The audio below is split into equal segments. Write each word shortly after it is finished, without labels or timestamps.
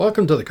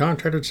Welcome to the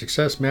Contractor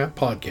Success Map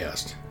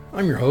podcast.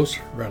 I'm your host,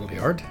 Bradley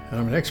Hart, and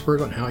I'm an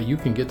expert on how you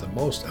can get the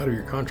most out of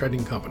your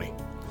contracting company.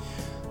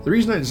 The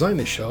reason I designed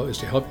this show is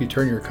to help you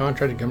turn your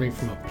contracting company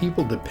from a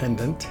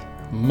people-dependent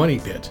money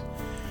pit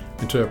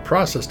into a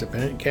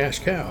process-dependent cash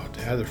cow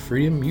to have the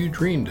freedom you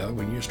dreamed of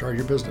when you started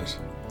your business.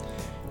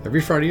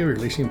 Every Friday, we're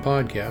releasing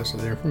podcasts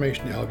with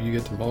information to help you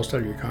get the most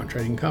out of your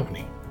contracting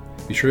company.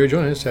 Be sure to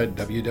join us at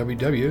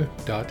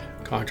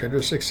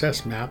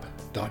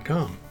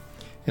www.contractorsuccessmap.com.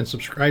 and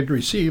subscribe to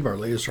receive our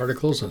latest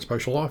articles and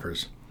special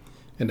offers.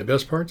 And the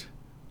best part,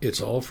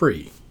 it's all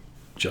free,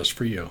 just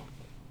for you.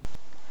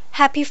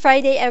 Happy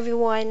Friday,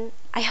 everyone!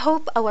 I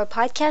hope our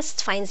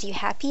podcast finds you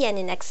happy and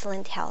in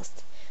excellent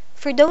health.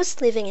 For those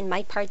living in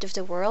my part of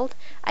the world,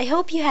 I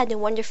hope you had a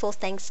wonderful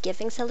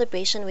Thanksgiving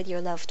celebration with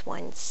your loved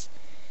ones.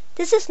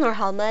 This is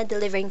Norhalma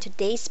delivering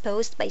today's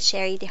post by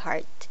Sherry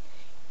DeHart.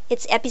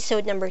 It's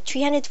episode number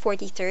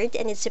 343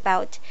 and it's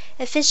about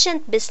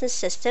efficient business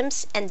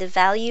systems and the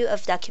value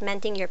of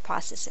documenting your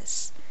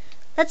processes.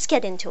 Let's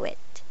get into it.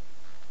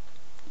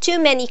 Too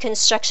many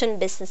construction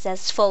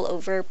businesses fall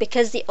over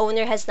because the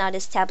owner has not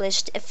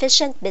established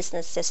efficient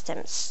business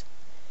systems.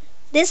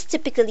 This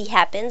typically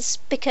happens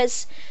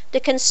because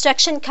the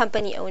construction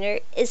company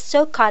owner is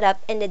so caught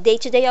up in the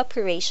day-to-day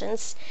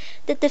operations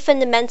that the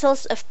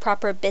fundamentals of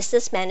proper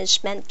business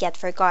management get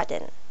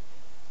forgotten.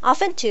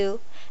 Often,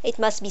 too, it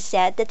must be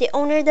said that the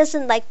owner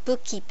doesn't like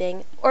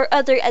bookkeeping or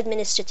other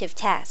administrative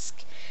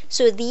tasks,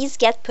 so these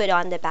get put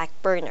on the back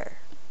burner.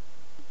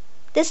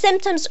 The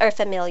symptoms are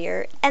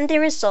familiar and the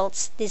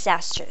results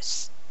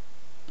disastrous.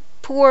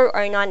 Poor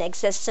or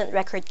non-existent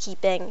record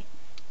keeping,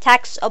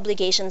 tax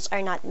obligations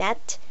are not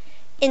met,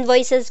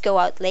 invoices go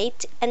out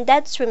late, and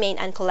debts remain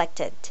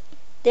uncollected.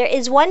 There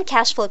is one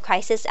cash flow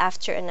crisis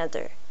after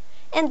another,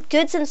 and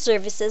goods and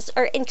services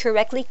are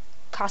incorrectly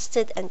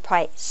costed and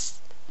priced.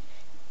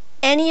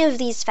 Any of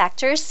these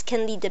factors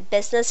can lead the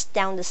business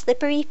down the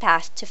slippery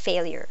path to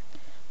failure,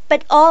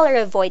 but all are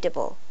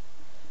avoidable.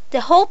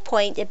 The whole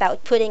point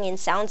about putting in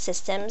sound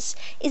systems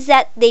is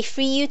that they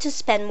free you to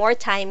spend more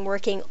time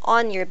working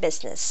on your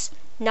business,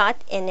 not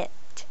in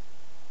it.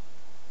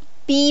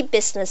 Be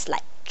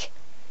business-like.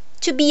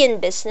 To be in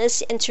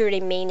business and to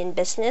remain in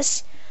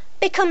business,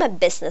 become a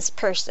business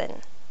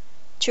person.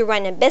 To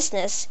run a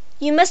business,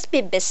 you must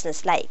be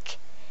business-like.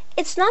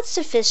 It's not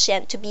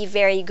sufficient to be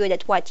very good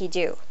at what you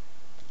do.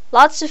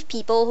 Lots of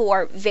people who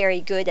are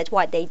very good at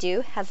what they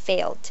do have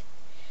failed.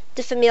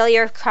 The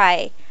familiar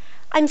cry,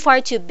 "I'm far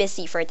too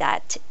busy for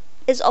that,"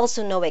 is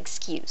also no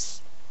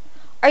excuse.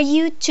 Are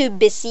you too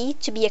busy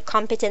to be a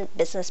competent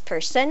business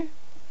person?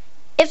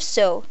 If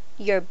so,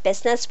 your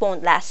business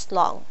won't last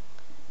long.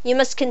 You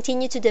must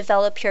continue to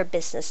develop your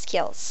business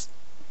skills.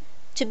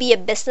 To be a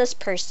business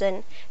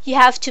person, you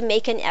have to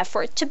make an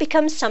effort to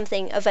become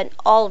something of an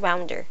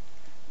all-rounder,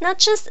 not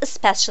just a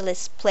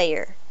specialist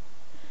player.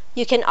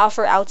 You can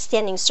offer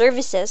outstanding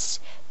services,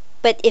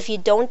 but if you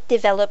don't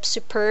develop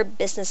superb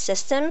business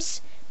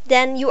systems,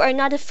 then you are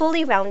not a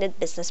fully rounded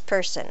business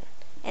person,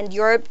 and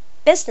your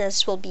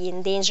business will be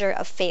in danger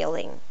of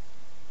failing.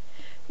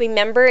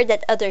 Remember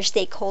that other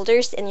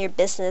stakeholders in your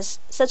business,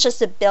 such as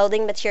the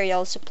building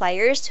material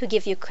suppliers who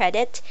give you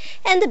credit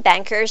and the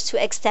bankers who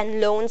extend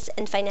loans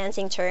and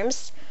financing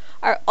terms,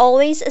 are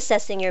always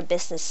assessing your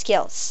business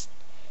skills.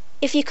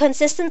 If you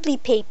consistently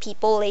pay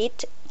people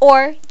late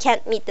or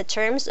can't meet the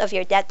terms of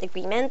your debt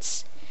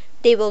agreements,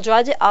 they will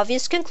draw the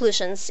obvious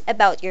conclusions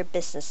about your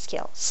business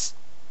skills.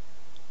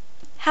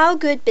 How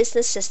good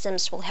business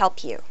systems will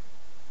help you.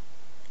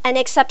 An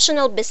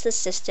exceptional business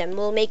system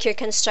will make your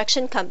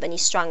construction company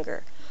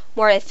stronger,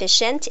 more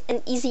efficient,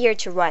 and easier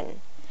to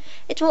run.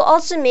 It will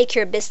also make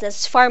your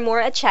business far more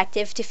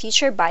attractive to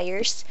future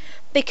buyers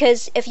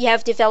because if you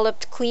have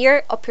developed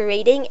clear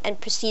operating and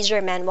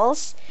procedure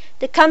manuals,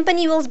 the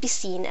company will be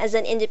seen as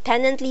an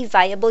independently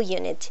viable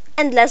unit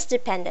and less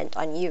dependent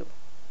on you.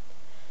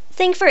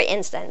 Think, for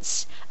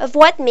instance, of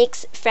what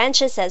makes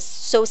franchises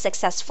so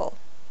successful.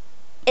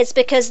 It's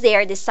because they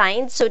are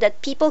designed so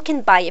that people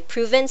can buy a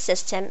proven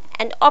system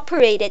and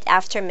operate it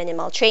after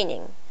minimal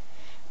training.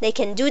 They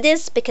can do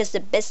this because the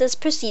business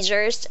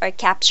procedures are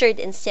captured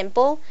in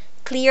simple,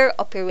 clear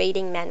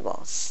operating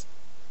manuals.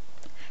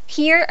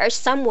 Here are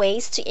some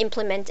ways to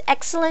implement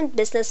excellent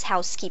business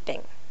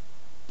housekeeping.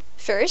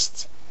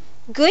 First,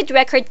 good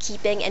record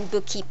keeping and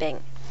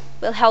bookkeeping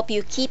will help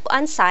you keep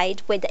on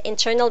side with the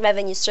Internal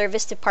Revenue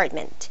Service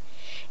Department.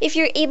 If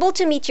you're able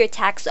to meet your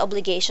tax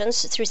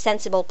obligations through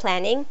sensible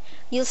planning,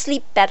 you'll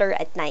sleep better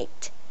at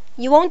night.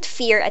 You won't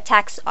fear a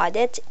tax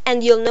audit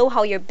and you'll know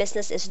how your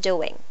business is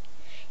doing.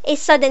 A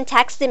sudden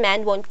tax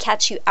demand won't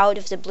catch you out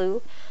of the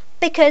blue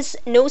because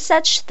no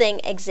such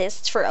thing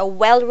exists for a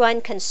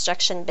well-run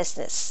construction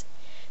business.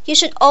 You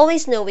should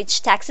always know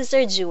which taxes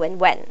are due and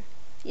when.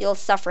 You'll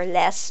suffer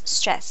less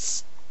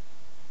stress.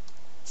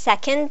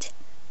 Second,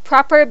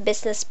 proper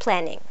business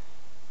planning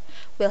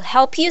will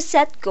help you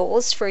set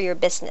goals for your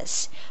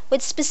business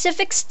with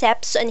specific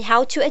steps on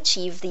how to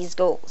achieve these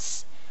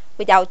goals.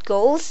 Without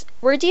goals,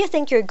 where do you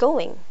think you're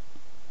going?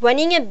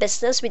 Running a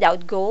business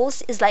without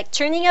goals is like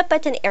turning up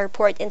at an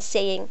airport and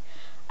saying,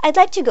 "I'd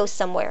like to go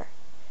somewhere."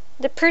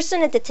 The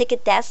person at the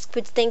ticket desk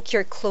would think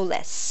you're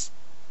clueless.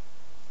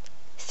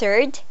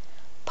 Third,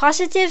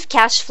 positive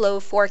cash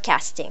flow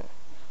forecasting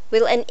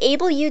will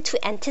enable you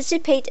to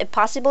anticipate a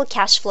possible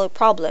cash flow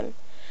problem,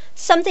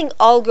 something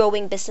all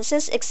growing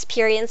businesses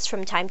experience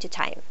from time to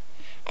time,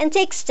 and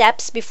take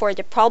steps before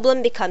the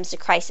problem becomes a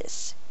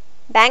crisis.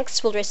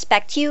 Banks will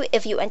respect you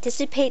if you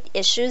anticipate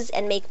issues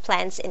and make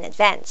plans in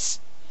advance.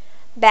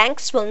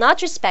 Banks will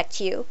not respect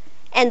you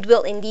and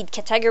will indeed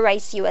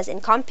categorize you as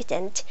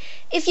incompetent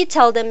if you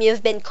tell them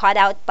you've been caught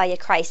out by a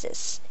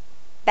crisis.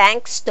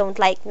 Banks don't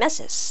like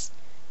messes.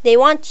 They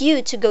want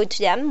you to go to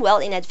them well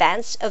in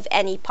advance of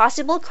any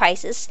possible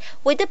crisis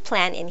with a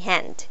plan in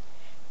hand.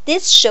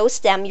 This shows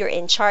them you're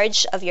in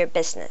charge of your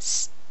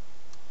business.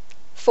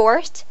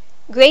 Fourth,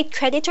 great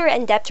creditor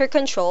and debtor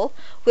control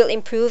will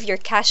improve your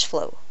cash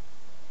flow.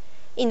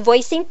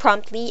 Invoicing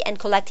promptly and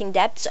collecting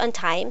debts on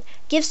time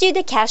gives you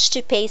the cash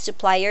to pay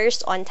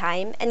suppliers on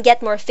time and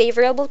get more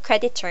favorable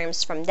credit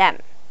terms from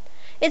them.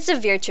 It's a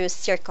virtuous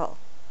circle.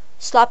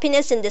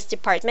 Sloppiness in this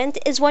department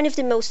is one of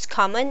the most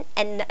common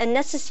and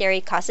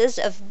unnecessary causes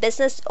of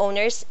business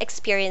owners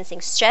experiencing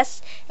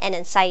stress and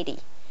anxiety.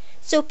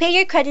 So pay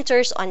your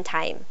creditors on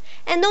time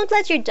and don't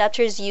let your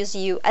debtors use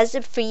you as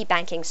a free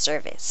banking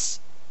service.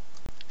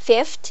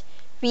 Fifth,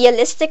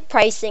 realistic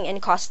pricing and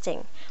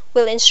costing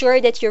will ensure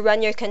that you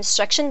run your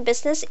construction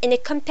business in a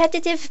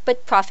competitive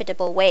but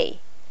profitable way.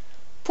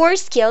 Poor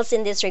skills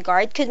in this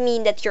regard could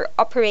mean that you're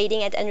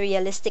operating at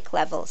unrealistic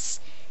levels,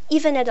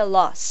 even at a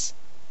loss.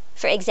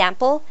 For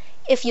example,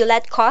 if you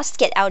let costs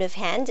get out of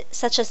hand,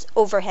 such as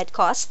overhead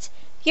costs,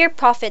 your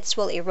profits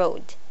will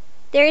erode.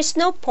 There is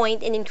no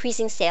point in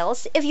increasing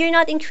sales if you're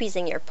not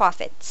increasing your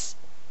profits.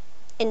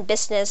 In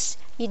business,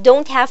 you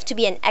don't have to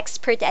be an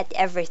expert at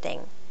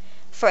everything.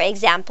 For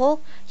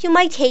example, you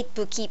might hate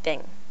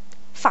bookkeeping.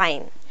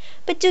 Fine,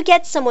 but do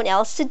get someone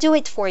else to do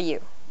it for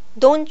you.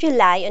 Don't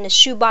rely on a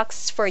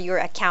shoebox for your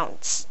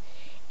accounts.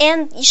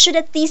 And you should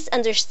at least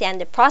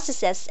understand the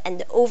processes and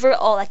the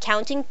overall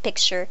accounting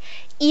picture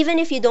even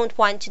if you don't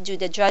want to do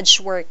the drudge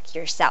work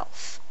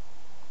yourself.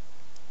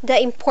 The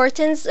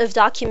importance of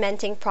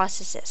documenting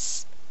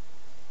processes.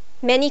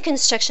 Many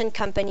construction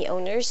company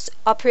owners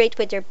operate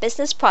with their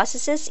business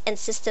processes and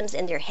systems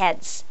in their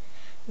heads.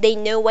 They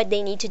know what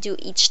they need to do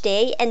each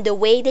day and the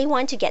way they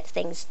want to get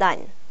things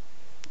done.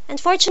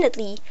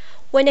 Unfortunately,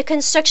 when a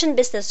construction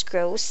business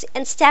grows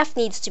and staff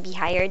needs to be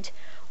hired,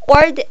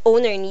 or the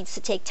owner needs to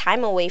take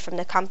time away from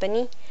the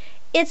company,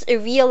 it's a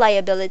real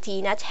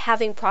liability not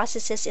having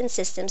processes and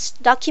systems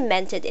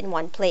documented in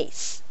one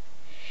place.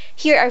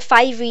 Here are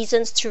 5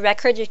 reasons to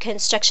record your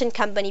construction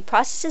company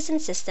processes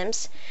and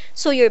systems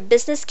so your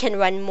business can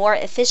run more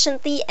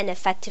efficiently and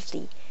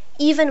effectively,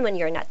 even when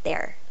you're not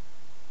there.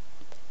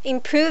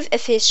 Improve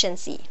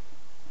efficiency.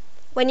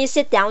 When you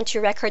sit down to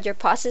record your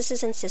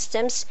processes and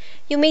systems,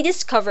 you may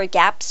discover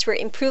gaps where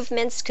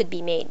improvements could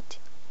be made.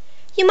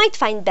 You might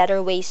find better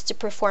ways to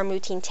perform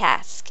routine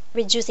tasks,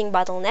 reducing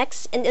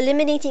bottlenecks and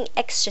eliminating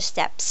extra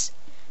steps.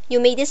 You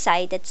may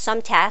decide that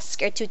some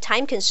tasks are too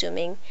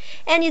time-consuming,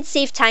 and you'd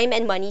save time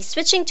and money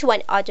switching to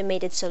an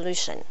automated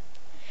solution.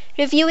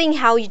 Reviewing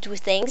how you do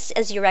things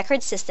as you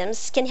record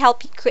systems can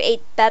help you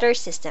create better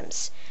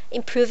systems,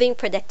 improving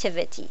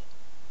productivity.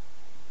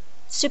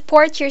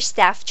 Support your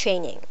staff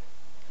training.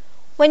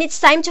 When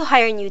it's time to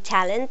hire new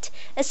talent,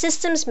 a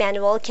systems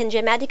manual can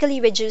dramatically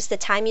reduce the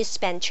time you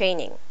spend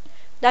training.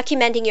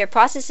 Documenting your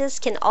processes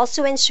can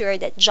also ensure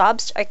that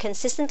jobs are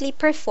consistently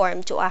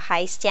performed to a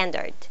high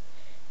standard.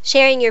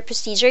 Sharing your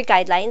procedure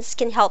guidelines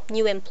can help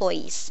new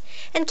employees,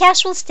 and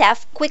casual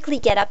staff quickly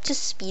get up to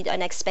speed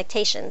on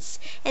expectations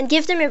and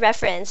give them a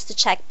reference to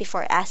check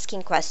before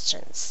asking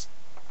questions.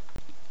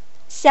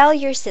 Sell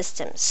your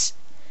systems.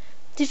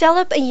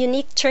 Develop a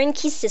unique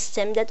turnkey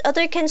system that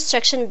other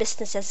construction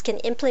businesses can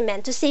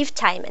implement to save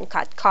time and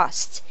cut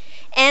costs.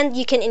 And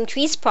you can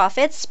increase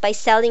profits by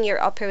selling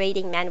your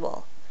operating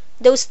manual.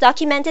 Those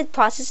documented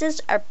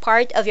processes are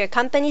part of your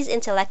company's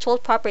intellectual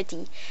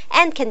property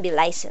and can be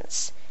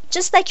licensed,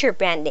 just like your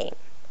brand name.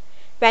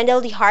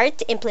 Randall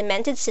DeHart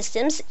implemented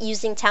systems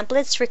using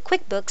templates for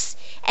QuickBooks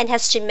and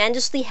has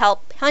tremendously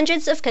helped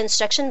hundreds of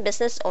construction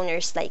business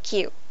owners like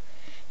you.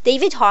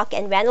 David Hawk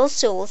and Randall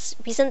Souls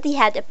recently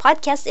had a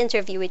podcast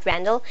interview with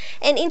Randall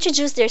and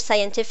introduced their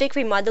scientific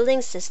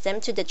remodeling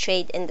system to the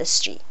trade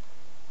industry.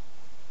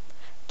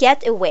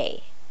 Get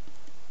away.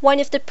 One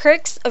of the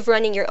perks of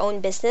running your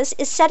own business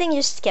is setting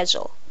your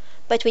schedule,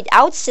 but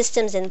without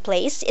systems in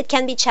place, it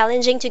can be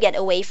challenging to get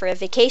away for a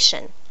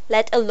vacation,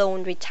 let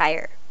alone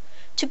retire.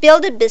 To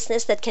build a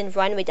business that can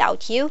run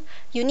without you,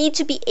 you need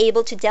to be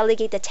able to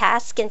delegate the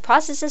tasks and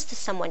processes to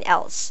someone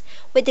else,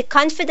 with the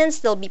confidence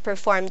they'll be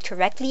performed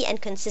correctly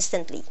and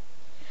consistently.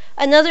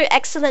 Another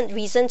excellent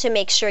reason to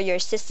make sure your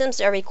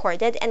systems are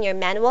recorded and your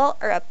manual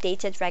are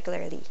updated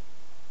regularly.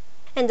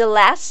 And the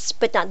last,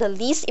 but not the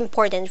least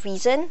important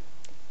reason,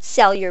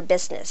 sell your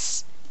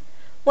business.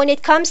 When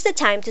it comes the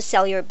time to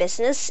sell your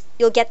business,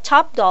 you'll get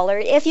top dollar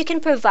if you can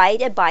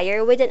provide a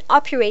buyer with an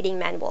operating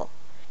manual.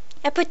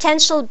 A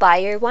potential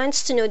buyer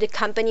wants to know the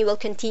company will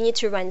continue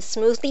to run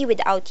smoothly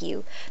without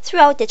you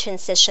throughout the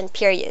transition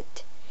period,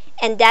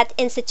 and that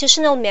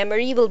institutional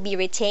memory will be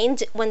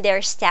retained when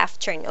their staff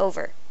turn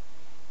over.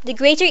 The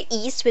greater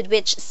ease with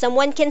which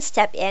someone can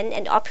step in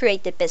and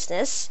operate the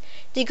business,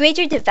 the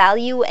greater the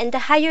value and the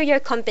higher your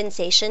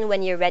compensation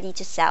when you're ready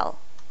to sell.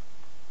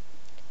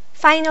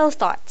 Final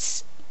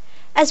thoughts.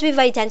 As we've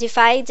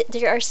identified,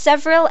 there are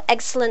several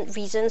excellent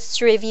reasons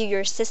to review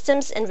your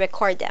systems and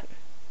record them.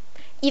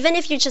 Even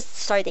if you're just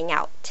starting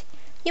out,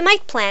 you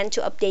might plan to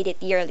update it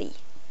yearly,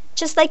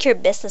 just like your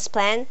business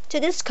plan, to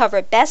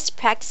discover best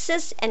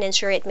practices and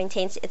ensure it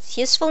maintains its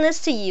usefulness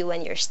to you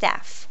and your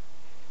staff.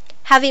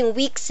 Having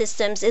weak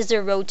systems is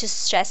the road to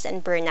stress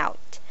and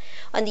burnout.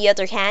 On the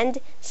other hand,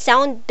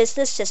 sound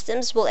business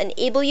systems will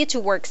enable you to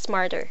work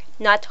smarter,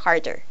 not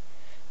harder.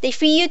 They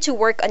free you to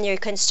work on your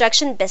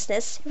construction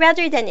business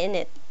rather than in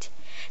it.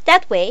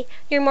 That way,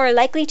 you're more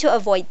likely to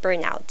avoid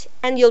burnout,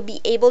 and you'll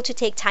be able to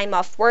take time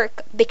off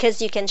work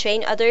because you can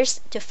train others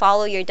to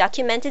follow your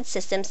documented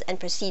systems and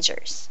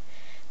procedures.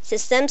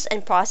 Systems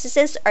and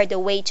processes are the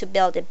way to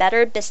build a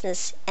better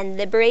business and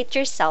liberate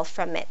yourself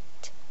from it.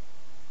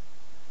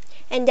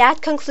 And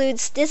that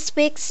concludes this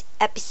week's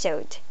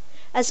episode.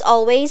 As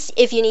always,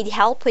 if you need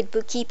help with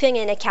bookkeeping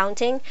and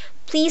accounting,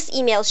 please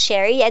email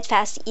Sherry at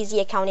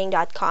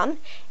fasteasyaccounting.com,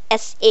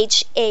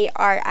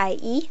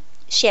 SHARIE,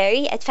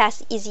 Sherry at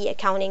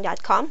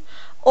fasteasyaccounting.com,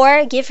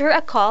 or give her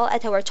a call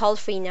at our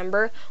toll-free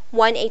number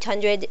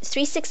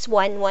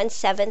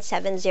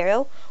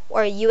 1-800-361-1770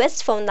 or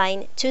US phone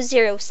line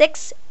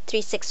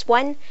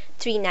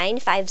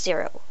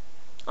 206-361-3950.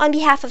 On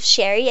behalf of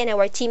Sherry and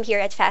our team here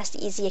at Fast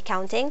Easy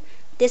Accounting,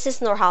 this is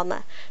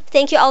Norhalma.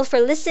 Thank you all for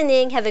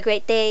listening. Have a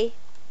great day.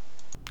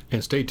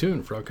 And stay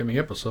tuned for upcoming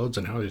episodes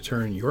on how to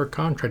turn your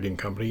contracting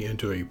company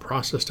into a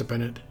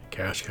process-dependent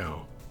cash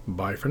cow.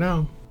 Bye for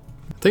now.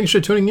 Thanks for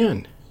tuning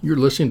in. You're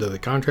listening to the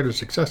Contractor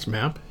Success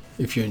Map.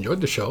 If you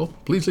enjoyed the show,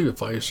 please leave a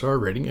 5-star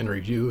rating and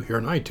review here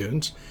on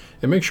iTunes,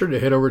 and make sure to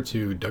head over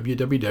to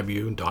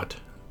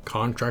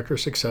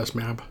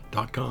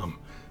www.contractorsuccessmap.com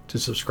to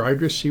subscribe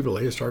to receive the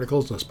latest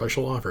articles and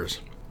special offers.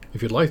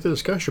 If you'd like to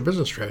discuss your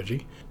business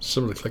strategy,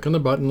 simply click on the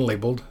button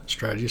labeled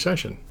Strategy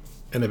Session.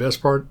 And the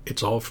best part,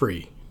 it's all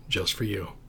free, just for you.